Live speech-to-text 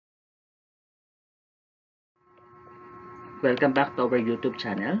Welcome back to our YouTube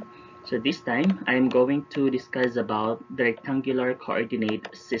channel. So this time, I'm going to discuss about the rectangular coordinate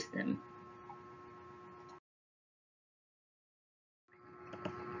system.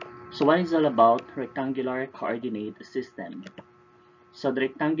 So what is all about rectangular coordinate system? So the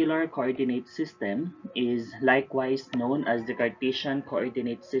rectangular coordinate system is likewise known as the Cartesian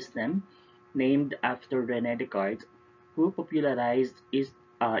coordinate system, named after René Descartes, who popularized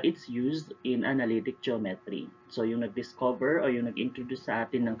its use in analytic geometry. So yung nag-discover o yung nag-introduce sa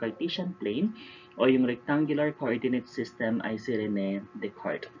atin ng Cartesian plane o yung rectangular coordinate system ay si René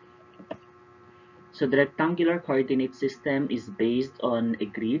Descartes. So the rectangular coordinate system is based on a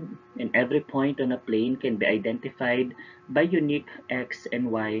grid, and every point on a plane can be identified by unique x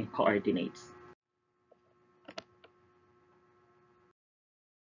and y coordinates.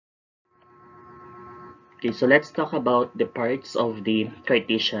 Okay, so let's talk about the parts of the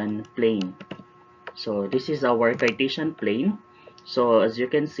Cartesian plane. So this is our Cartesian plane. So as you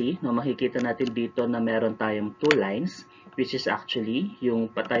can see, no, makikita natin dito na meron tayong two lines, which is actually,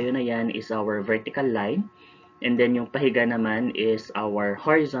 yung patayo na yan is our vertical line, and then yung pahiga naman is our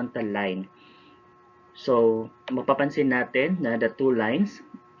horizontal line. So mapapansin natin na the two lines,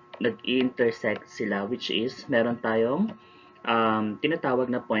 nag-intersect sila, which is meron tayong tinatawag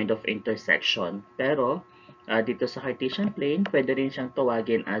na point of intersection. Pero dito sa Cartesian plane, pwede rin siyang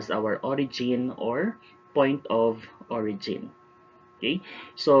tawagin as our origin or point of origin. Okay?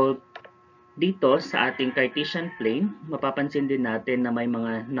 So, dito sa ating Cartesian plane, mapapansin din natin na may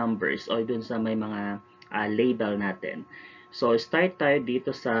mga numbers o dun sa may mga label natin. So, start tayo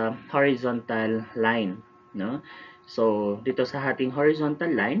dito sa horizontal line. No? So, dito sa ating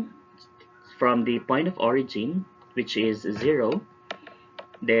horizontal line, from the point of origin, which is 0,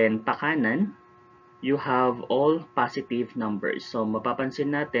 then pakanan, you have all positive numbers. So,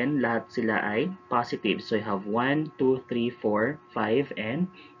 mapapansin natin, lahat sila ay positive. So, you have 1, 2, 3, 4, 5, and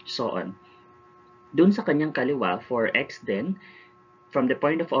so on. Dun sa kanyang kaliwa, for x din, from the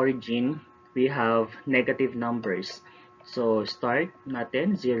point of origin, we have negative numbers. So, start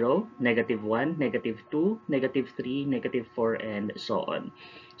natin, 0, negative 1, negative 2, negative 3, negative 4, and so on.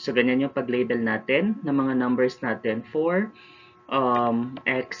 So, ganyan yung pag-label natin ng mga numbers natin for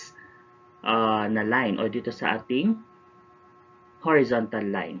x na line o dito sa ating horizontal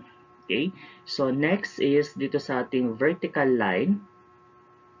line. Okay? So, next is dito sa ating vertical line.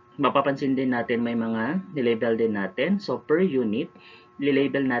 Mapapansin din natin may mga nilabel din natin. So, per unit,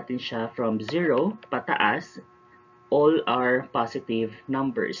 nilabel natin siya from 0 pataas. All are positive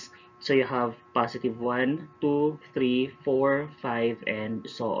numbers. So you have positive 1, 2, 3, 4, 5, and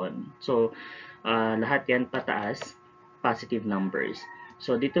so on. So lahat yan pataas, positive numbers.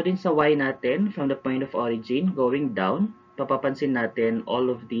 So dito din sa y natin, from the point of origin, going down, papapansin natin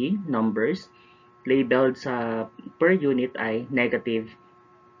all of the numbers labeled sa per unit ay negative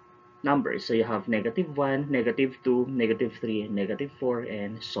numbers. So you have negative 1, negative 2, negative 3, negative 4,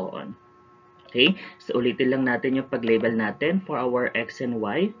 and so on. Okay, so ulitin lang natin yung pag-label natin for our x and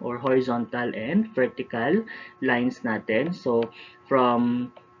y or horizontal and vertical lines natin. So,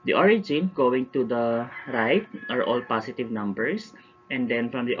 from the origin going to the right are all positive numbers, and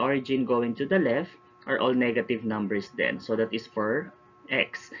then from the origin going to the left are all negative numbers then. So, that is for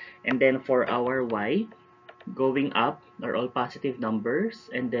x. And then for our y, going up are all positive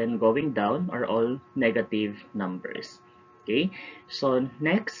numbers, and then going down are all negative numbers. Okay, so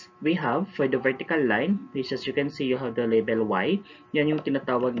next we have for the vertical line, which as you can see, you have the label y. Yan yung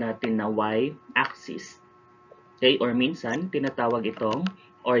tinatawag natin na y-axis. Okay, or minsan tinatawag itong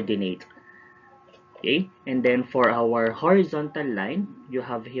ordinate. Okay, and then for our horizontal line, you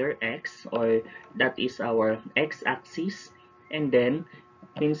have here x, or that is our x-axis, and then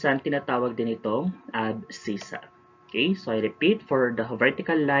minsan tinatawag din itong abscissa. Okay, so I repeat, for the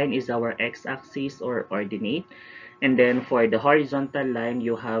vertical line is our x-axis or ordinate. And then for the horizontal line,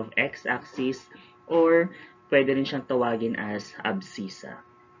 you have x-axis or pwede rin siyang tawagin as abscissa.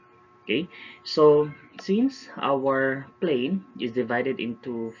 Okay, so since our plane is divided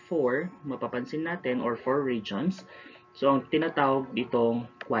into 4, mapapansin natin, or 4 regions, so ang tinatawag ditong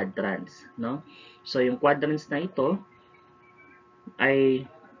quadrants, no? So yung quadrants na ito ay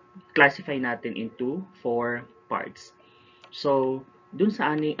classify natin into 4 parts. So dun sa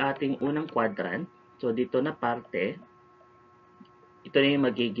ating unang quadrant, so dito na parte, ito na yung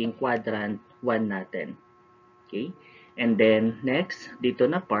magiging quadrant 1 natin. Okay? And then, next, dito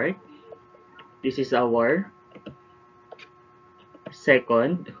na part, this is our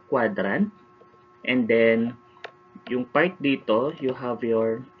second quadrant. And then, yung part dito, you have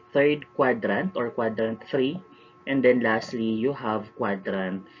your third quadrant or quadrant 3. And then, lastly, you have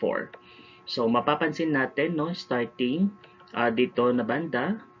quadrant 4. So, mapapansin natin, no, starting dito na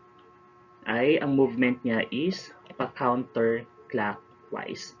banda ay ang movement niya is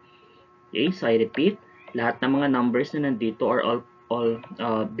pa-counterclockwise. Okay, so I repeat, lahat ng mga numbers na nandito are all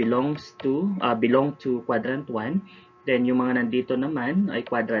belong to quadrant 1. Then yung mga nandito naman ay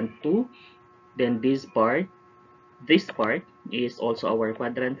quadrant 2. Then this part is also our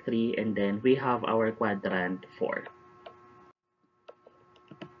quadrant 3, and then we have our quadrant 4.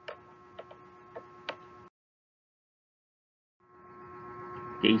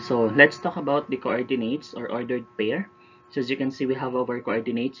 Okay, so let's talk about the coordinates or ordered pair. So as you can see, we have our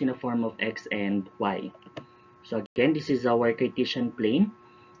coordinates in the form of x and y. So again, this is our Cartesian plane.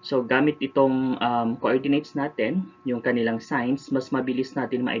 So gamit itong coordinates natin, yung kanilang signs, mas mabilis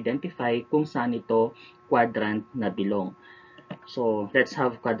natin ma-identify kung saan ito quadrant na belong. So let's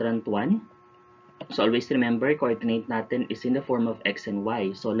have quadrant 1. So always remember, coordinate natin is in the form of x and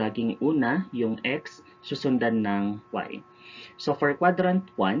y. So laging una yung x susundan ng y. So for quadrant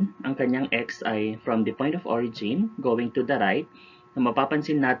 1, ang kanyang x ay from the point of origin going to the right. Na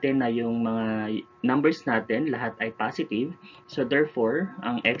mapapansin natin na yung mga numbers natin lahat ay positive. So therefore,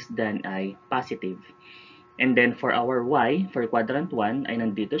 ang x dan ay positive. And then for our y, for quadrant 1 ay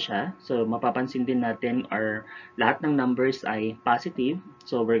nandito siya. So mapapansin din natin lahat ng numbers ay positive.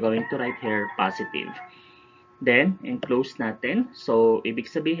 So we're going to write here positive. Then, enclose natin. So, ibig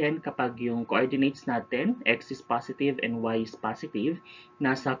sabihin, kapag yung coordinates natin, x is positive and y is positive,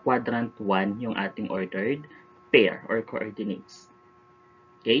 nasa quadrant 1 yung ating ordered pair or coordinates.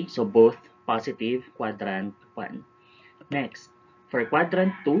 Okay, so both positive, quadrant 1. Next, for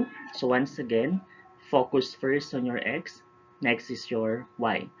quadrant 2, so once again, focus first on your x, next is your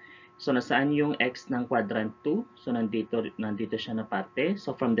y. So, nasaan yung x ng quadrant 2? So, nandito siya na parte.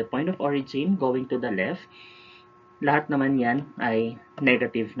 So, from the point of origin, going to the left, lahat naman yan ay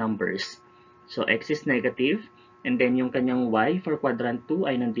negative numbers. So, x is negative, and then yung kanyang y for quadrant 2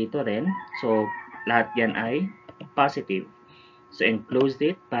 ay nandito rin. So, lahat yan ay positive. So, enclose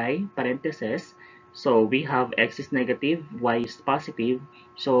it by parentheses. So, we have x is negative, y is positive.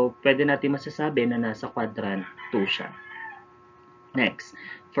 So, pwede natin masasabi na nasa quadrant 2 siya. Next,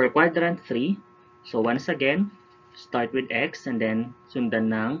 for quadrant 3, so once again, start with x and then sundan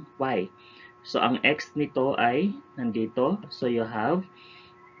ng y. So, ang x nito ay nandito. So, you have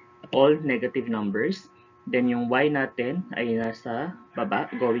all negative numbers. Then, yung y natin ay nasa baba,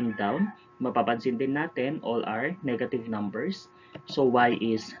 going down. Mapapansin din natin, all are negative numbers. So, y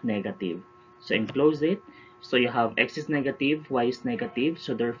is negative. So, enclose it. So, you have x is negative, y is negative.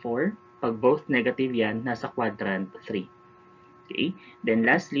 So, therefore, pag both negative yan, nasa quadrant 3. Okay? Then,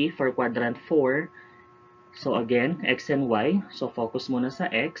 lastly, for quadrant 4, so again, x and y. So, focus muna sa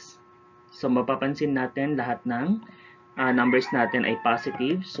x. So, mapapansin natin lahat ng numbers natin ay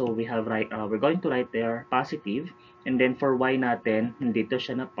positive. So, we're going to write there positive. And then, for y natin, nandito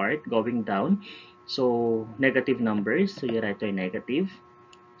siya na part, going down. So, negative numbers. So, you write there negative.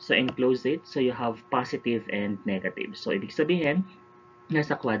 So, enclose it. So, you have positive and negative. So, ibig sabihin,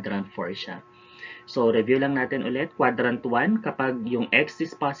 nasa quadrant 4 siya. So, review lang natin ulit. Quadrant 1, kapag yung x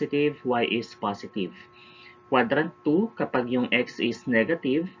is positive, y is positive. Quadrant 2, kapag yung x is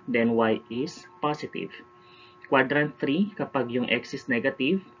negative, then y is positive. Quadrant 3, kapag yung x is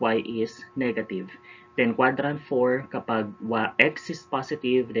negative, y is negative. Then quadrant 4, kapag x is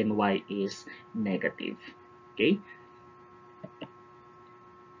positive, then y is negative. Okay?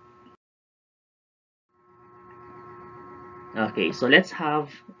 Okay, so let's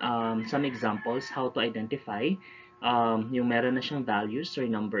have some examples how to identify yung meron na siyang values or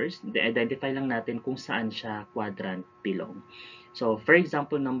numbers. Identify lang natin kung saan siya quadrant belong. So, for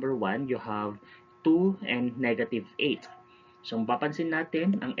example, number 1, you have 2 and negative 8. So, mapapansin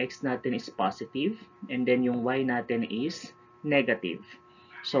natin, ang x natin is positive, and then yung y natin is negative.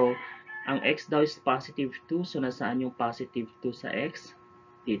 So, ang x daw is positive 2, so nasaan yung positive 2 sa x?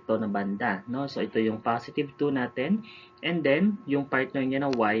 Dito na banda, no? So, ito yung positive 2 natin, and then, yung partner niya na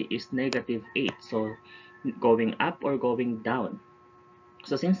y is negative 8. So, going up or going down?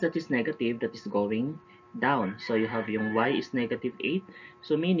 So, since that is negative, that is going down. So, you have yung y is negative 8.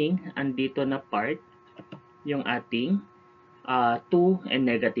 So, meaning, andito na part yung ating 2 and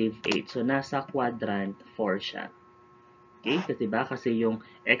negative 8. So, nasa quadrant 4 siya. Okay? Kasi diba? Kasi yung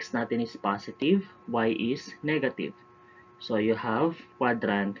x natin is positive, y is negative. So, you have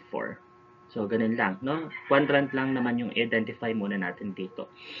quadrant 4. So, ganun lang, no? Quadrant lang naman yung identify muna natin dito.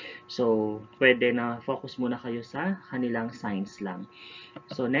 So, pwede na focus muna kayo sa kanilang signs lang.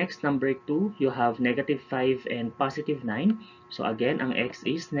 So, next, number 2, you have negative 5 and positive 9. So, again, ang x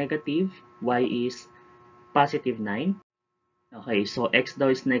is negative, y is positive 9. Okay, so x daw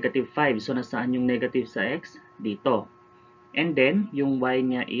is negative 5. So, nasaan yung negative sa x? Dito. And then, yung y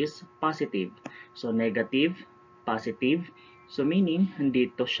niya is positive. So, negative, positive. So, meaning,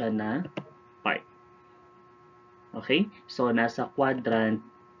 nandito siya na part. Okay? So, nasa quadrant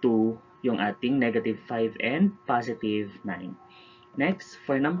 2 yung ating negative 5 and positive 9. Next,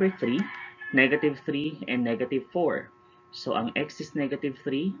 for number 3, negative 3 and negative 4. So, ang x is negative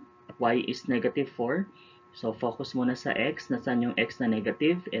 3, y is negative 4. So, focus muna sa x. Nasaan yung x na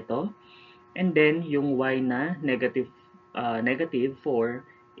negative? Ito. And then, yung y na negative 4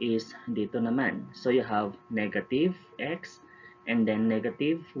 is dito naman. So, you have negative x and then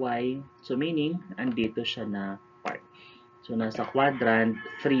negative y. So, meaning, andito siya na part. So, nasa quadrant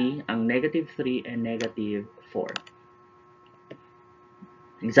 3 ang negative 3 and negative 4.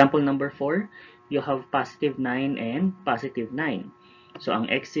 Example number 4, you have positive 9 and positive 9. So, ang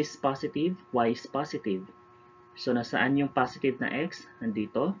x is positive, y is positive. So, nasaan yung positive na x?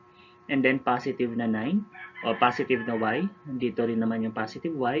 Nandito. And then, positive na 9 o positive na y. Nandito rin naman yung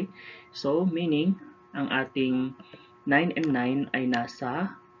positive y. So, meaning, ang ating 9 and 9 ay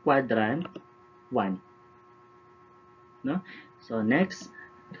nasa quadrant 1. No? So, next,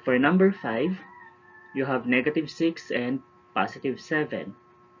 for number 5, you have negative 6 and positive 7.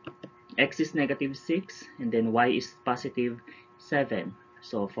 X is negative 6 and then y is positive 7.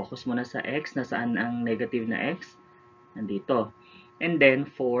 So, focus muna sa x. Nasaan ang negative na x? Nandito. And then,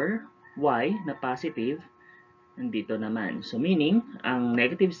 for y na positive, nandito naman. So, meaning, ang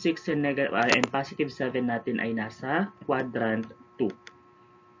negative 6 and positive 7 natin ay nasa quadrant 2.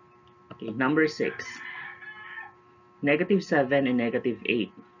 Okay, number 6. Negative 7 and negative 8.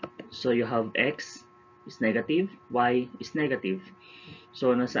 So, you have x is negative, y is negative.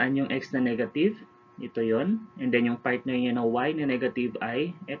 So, nasaan yung x na negative? Ito yon. And then, yung partner niya na y na negative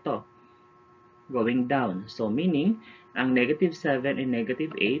ay ito. Going down. So, meaning, ang negative 7 and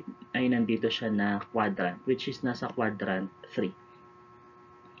negative 8 ay nandito siya na quadrant, which is nasa quadrant 3.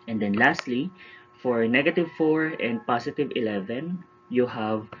 And then, lastly, for negative 4 and positive 11, you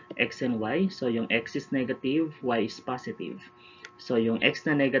have x and y. So, yung x is negative, y is positive. So, yung x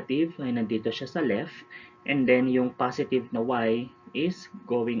na negative ay nandito siya sa left. And then, yung positive na y is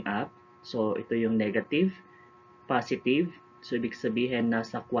going up. So, ito yung negative, positive. So, ibig sabihin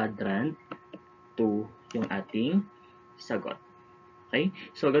nasa quadrant 2 yung ating sagot. Okay?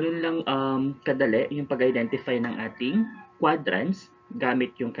 So, ganun lang kadali yung pag-identify ng ating quadrants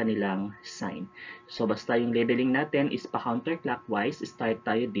gamit yung kanilang sign. So, basta yung labeling natin is pa-counterclockwise. Start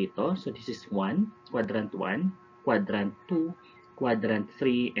tayo dito. So, this is 1, quadrant 1, quadrant 2, quadrant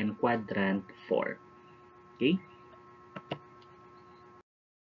 3, and quadrant 4. Okay?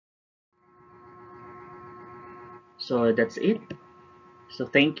 So, that's it. So,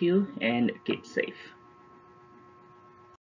 thank you and keep safe.